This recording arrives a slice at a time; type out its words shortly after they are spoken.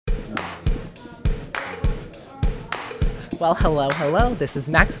Well, hello. This is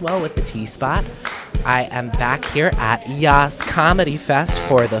Maxwell with the T-Spot. I am back here at Yaaas Comedy Fest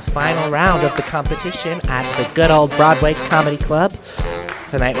for the final round of the competition at the good old Broadway Comedy Club.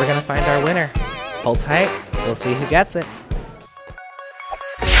 Tonight we're gonna find our winner. Hold tight, we'll see who gets it.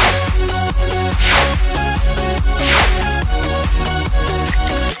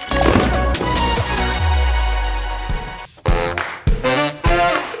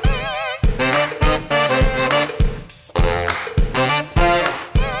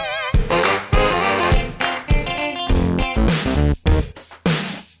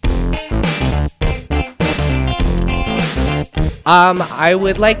 I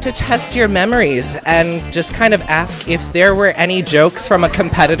would like to test your memories and just kind of ask if there were any jokes from a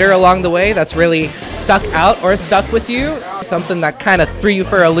competitor along the way that's really stuck out or stuck with you. Something that kind of threw you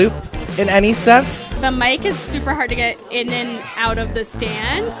for a loop in any sense. The mic is super hard to get in and out of the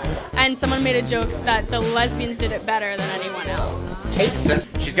stand, and someone made a joke that the lesbians did it better than anyone else. Kate says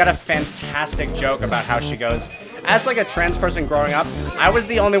she's got a fantastic joke about how she goes, as like a trans person growing up, I was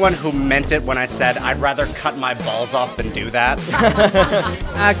the only one who meant it when I said I'd rather cut my balls off than do that.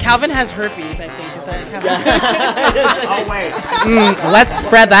 Calvin has herpes, I think. Is that Calvin? Oh, wait. Let's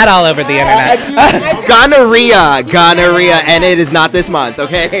spread that all over the internet. Gonorrhea, and it is not this month,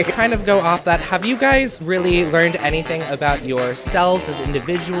 okay? Kind of go off that, have you guys really learned anything about yourselves as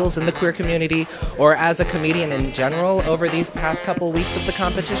individuals in the queer community or as a comedian in general over these past couple weeks of the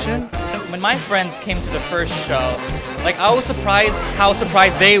competition? When my friends came to the first show, like I was surprised how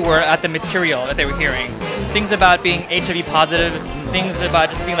surprised they were at the material that they were hearing. Things about being HIV positive, things about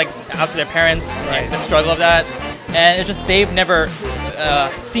just being like out to their parents, like the struggle of that. And it's just they've never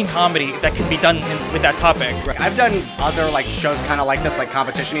seen comedy that can be done with that topic. I've done other like shows kind of like this, like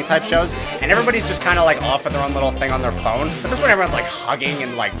competition-y type shows, and everybody's just kind of like off of their own little thing on their phone. But this one everyone's like hugging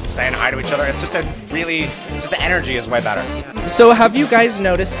and like saying hi to each other. It's just just the energy is way better. So have you guys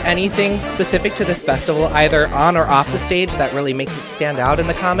noticed anything specific to this festival, either on or off the stage, that really makes it stand out in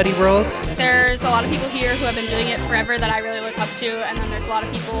the comedy world? There's a lot of people here who have been doing it forever that I really look up to, and then there's a lot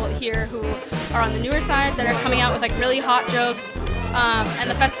of people here who are on the newer side that are coming out with like really hot jokes. And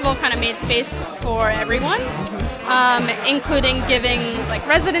the festival kind of made space for everyone, including giving like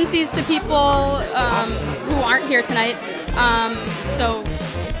residencies to people who aren't here tonight. So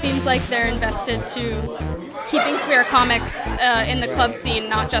it seems like they're invested to keeping queer comics in the club scene,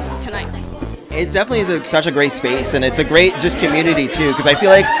 not just tonight. It definitely is such a great space, and it's a great just community too, because I feel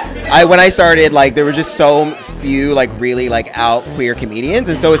like when I started, like there were just so few like really like out queer comedians,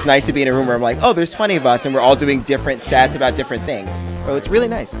 and so it's nice to be in a room where I'm like, oh, there's 20 of us and we're all doing different sets about different things, so it's really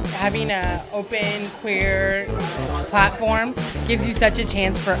nice. Having an open queer platform gives you such a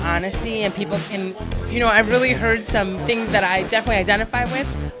chance for honesty, and people can, I've really heard some things that I definitely identify with,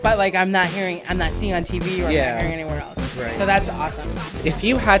 but like I'm not seeing on TV or I'm not hearing anywhere else. Right. So that's awesome. If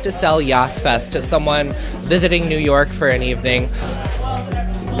you had to sell Yaaas Fest to someone visiting New York for an evening,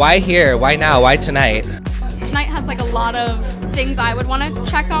 why here? Why now? Why tonight? Tonight has like a lot of things I would want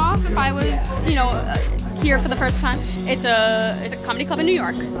to check off if I was, here for the first time. It's a comedy club in New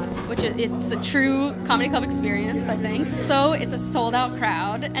York, it's the true comedy club experience, I think. So it's a sold out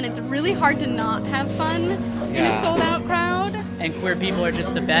crowd, and it's really hard to not have fun in a sold out crowd. And queer people are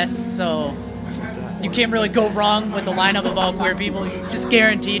just the best, so you can't really go wrong with the lineup of all queer people. It's just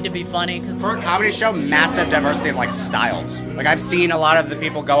guaranteed to be funny. For a comedy show, massive diversity of like styles. Like I've seen a lot of the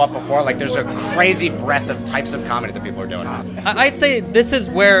people go up before. Like there's a crazy breadth of types of comedy that people are doing. I'd say this is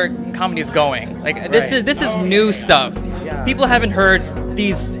where comedy is going. Like this is new stuff. People haven't heard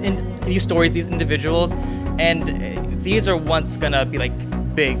these stories, these individuals, and these are once gonna be like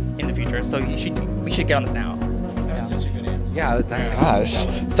big in the future. So we should get on this now. Yeah, thank gosh.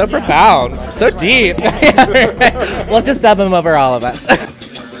 So profound. So deep. We'll just dub him over all of us.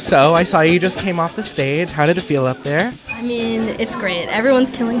 So, I saw you just came off the stage. How did it feel up there? I mean, it's great. Everyone's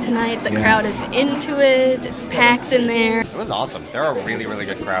killing tonight. The crowd is into it. It's packed in there. It was awesome. They're a really, really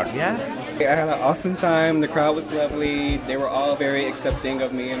good crowd. Yeah? I had an awesome time. The crowd was lovely. They were all very accepting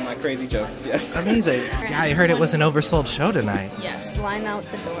of me and my crazy jokes. Yes. Amazing. Yeah, I heard it was an oversold show tonight. Yes, line out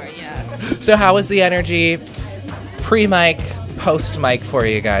the door, yeah. So, how was the energy pre-mic, post-mic for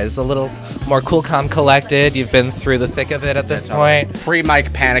you guys? A little more cool, calm, collected? You've been through the thick of it at this point? Pre-mic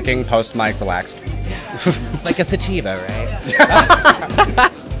panicking, post-mic relaxed. Like a sativa, right?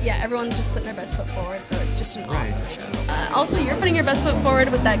 Yeah, everyone's just putting their best foot forward, so it's just an awesome show. Also, you're putting your best foot forward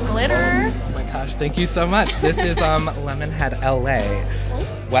with that glitter. Oh my gosh, thank you so much. This is Lemonhead LA.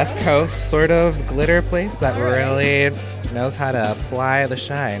 West Coast sort of glitter place that really knows how to apply the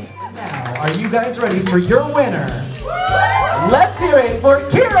shine. Now, are you guys ready for your winner? Let's hear it for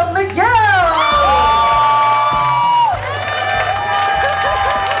Kira Miguel!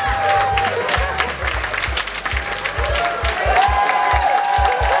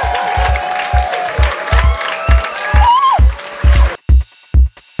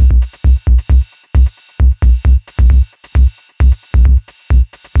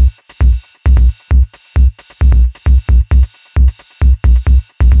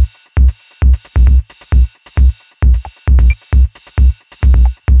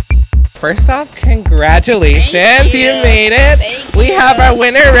 First off, congratulations, you made it. Thank We you. have our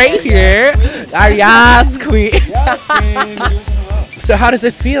winner right here, our Yaaas Queen. So how does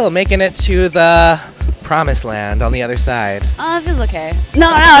it feel making it to the promised land on the other side? It feels okay.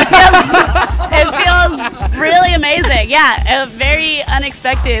 No, it feels really amazing. Yeah, very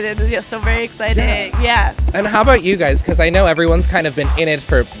unexpected and so very exciting. Yeah. And how about you guys? Because I know everyone's kind of been in it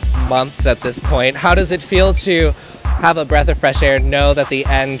for months at this point. How does it feel to have a breath of fresh air, know that the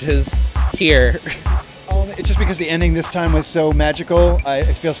end is here? It's just because the ending this time was so magical.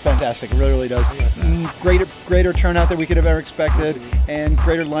 It feels fantastic. It really, really does. Greater turnout than we could have ever expected, and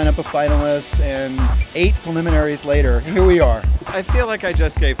greater lineup of finalists, and 8 preliminaries later, here we are. I feel like I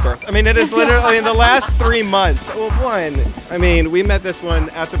just gave birth. I mean, it is literally, I mean, the last 3 months. Well, we met this one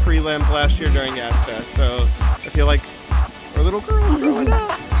at the prelims last year during Yaaas Fest, so I feel like we're little girls growing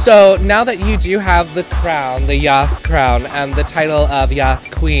up. So now that you do have the crown, the Yaaas crown, and the title of Yaaas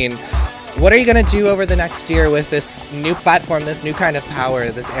Queen, what are you going to do over the next year with this new platform, this new kind of power,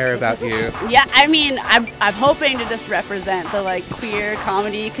 this air about you? Yeah, I mean, I'm hoping to just represent the like queer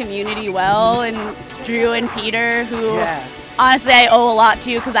comedy community well, and Drew and Peter, who honestly I owe a lot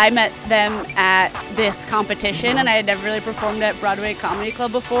to because I met them at this competition, and I had never really performed at Broadway Comedy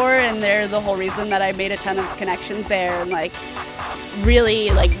Club before, and they're the whole reason that I made a ton of connections there and like really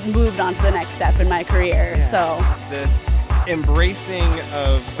like moved on to the next step in my career. So this embracing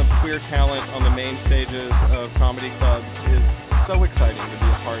of queer talent on the main stages of comedy clubs is so exciting to be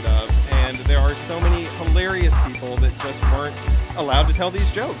a part of, and there are so many hilarious people that just weren't allowed to tell these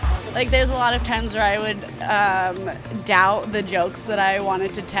jokes. like there's a lot of times where I would doubt the jokes that I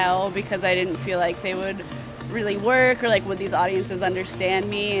wanted to tell because I didn't feel like they would really work, or like would these audiences understand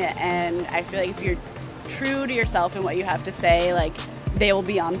me, and I feel like if you're true to yourself and what you have to say, like they will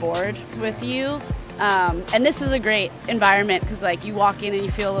be on board with you. And this is a great environment because like you walk in and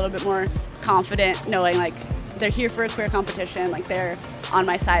you feel a little bit more confident knowing like they're here for a queer competition, like they're on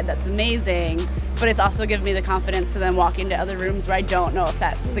my side. That's amazing. But it's also given me the confidence to then walk into other rooms where I don't know if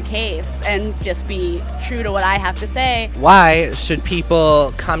that's the case and just be true to what I have to say. Why should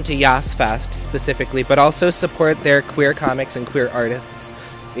people come to Yaaas Fest specifically, but also support their queer comics and queer artists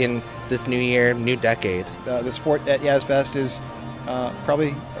in this new year, new decade? The support at Yaaas Fest is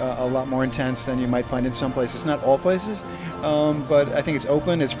probably a lot more intense than you might find in some places. Not all places, but I think it's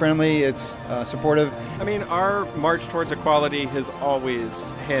open, it's friendly, it's supportive. I mean, our march towards equality has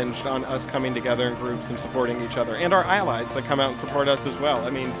always hinged on us coming together in groups and supporting each other, and our allies that come out and support us as well.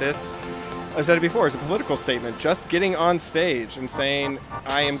 I mean, this, I've said it before, is a political statement. Just getting on stage and saying,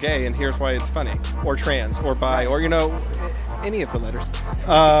 I am gay and here's why it's funny, or trans, or bi, or, you know, any of the letters.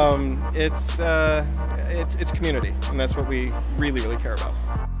 It's community, and that's what we really, really care about.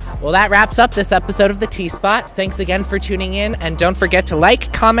 Well, that wraps up this episode of The T-Spot. Thanks again for tuning in, and don't forget to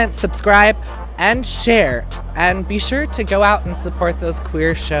like, comment, subscribe, and share. And be sure to go out and support those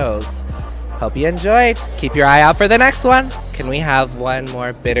queer shows. Hope you enjoyed. Keep your eye out for the next one. Can we have one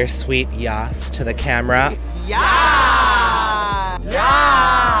more bittersweet Yaaas to the camera? Yaaas!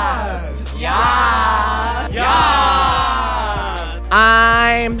 Yaaas! Yaaas! Yaaas!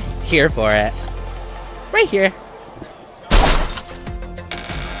 I'm here for it. Right here.